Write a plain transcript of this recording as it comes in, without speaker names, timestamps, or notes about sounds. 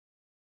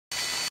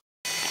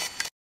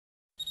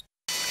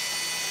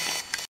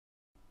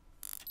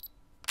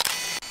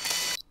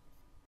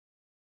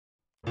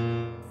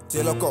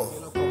T'es loco.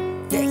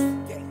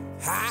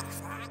 Ha.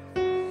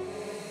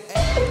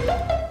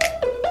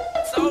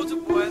 Soldier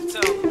boy,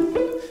 tell him.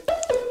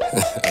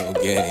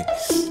 Okay.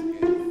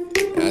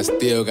 I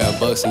still got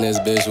bucks in this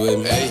bitch with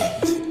me. Hey.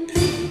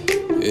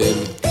 Yeah.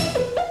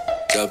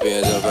 Jump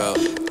in, jump out.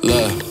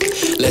 Look.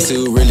 Let's see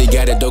who really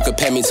got it, though,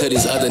 compare me to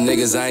these other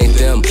niggas, I ain't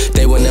them.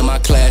 They went in my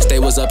class, they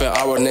was up in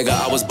our nigga,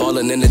 I was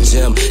ballin' in the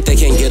gym. They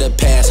can't get a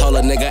pass, haul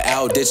a nigga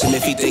out, ditch him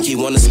if he think he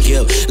wanna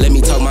skip. Let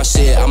me talk my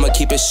shit, I'ma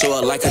keep it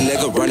short like a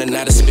nigga running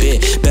out of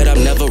spit. Bet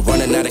I'm never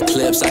running out of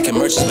clips, I can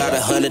merch about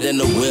 100 in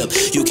the whip.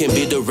 You can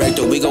be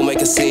director, we gon'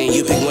 make a scene,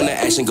 you pick when the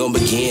action gon'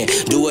 begin.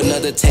 Do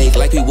another take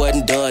like we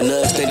wasn't done,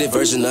 the extended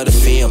version of the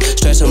film.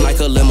 Stretch him like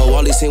a limo,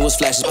 all he seen was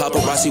flashes,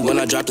 paparazzi when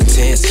I dropped the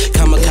tens.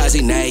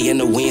 Kamikaze nay in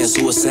the wind,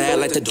 suicide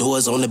like the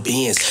doors on the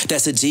Benz.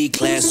 That's a G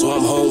class, so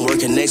I'm home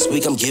working. Next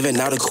week I'm giving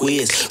out a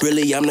quiz.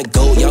 Really, I'm the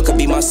GOAT, y'all could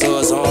be my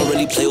sons. I don't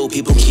really play with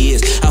people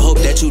kids. I hope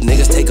that you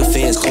niggas take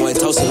offense. Coin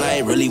tossing, I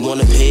ain't really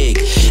want a pig.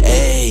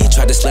 Ayy,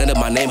 tried to slander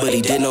my name, but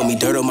he didn't know me.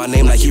 Dirt on my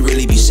name like he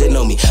really be shitting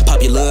on me.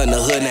 Popular in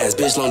the hood, ass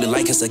bitch lonely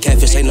like it's a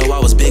catfish. Ain't know I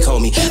was big,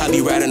 homie. I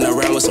be riding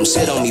around with some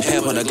shit on me.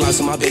 Pamper the gloss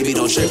so my baby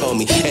don't trip on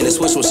me. And the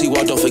switch when she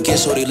walk, don't forget,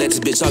 shorty let this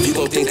bitch off. You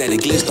gon' think that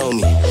it glitched on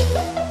me.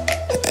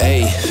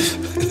 Ayy,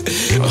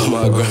 oh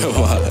my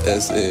grandma,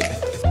 that's it.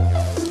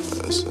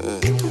 That's it.